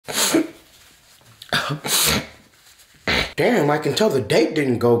Damn, I can tell the date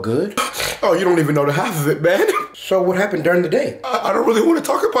didn't go good. Oh, you don't even know the half of it, man. So what happened during the day? I don't really want to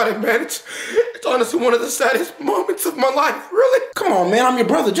talk about it, man. It's honestly one of the saddest moments of my life, really. Come on, man, I'm your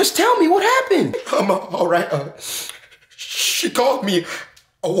brother. Just tell me what happened. All right. She called me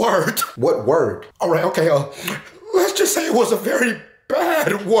a word. What word? All right, okay. Let's just say it was a very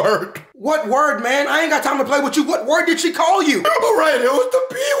bad word. What word, man? I ain't got time to play with you. What word did she call you? All right, it was the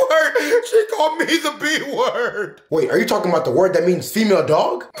B word. She called me the B word. Wait, are you talking about the word that means female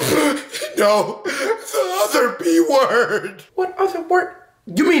dog? No, the other B word. What other word?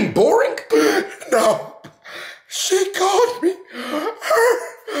 You mean boring? No, she called me her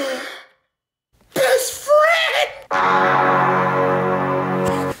best friend.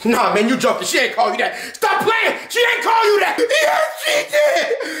 Nah, man, you joking. She ain't call you that. Stop playing. She ain't call you that. Yes, she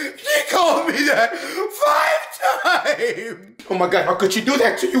did. She called me that 5 times. Oh my God, how could she do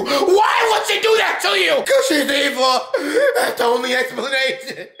that to you? Why would she do that to you? Because she's evil. That's the only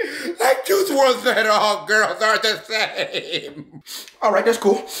explanation. Like Juice WRLD said, all girls are the same. All right, that's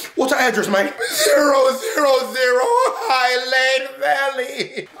cool. What's her address, man? 000 High Lane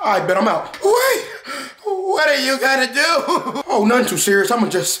Valley. All right, bet I'm out. Wait, what are you gonna do? Oh, nothing too serious. I'm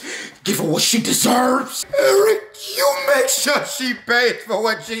gonna just give her what she deserves. Eric, you make sure she pays for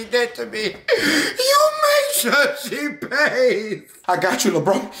what she did to me. You make sure she pays. I got you,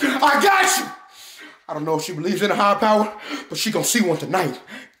 LeBron. I got you. I don't know if she believes in a higher power, but she gonna see one tonight.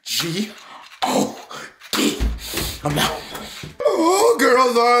 G-O-D. I'm out. All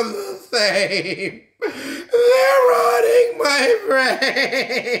girls are the same. They're rotting my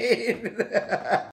brain.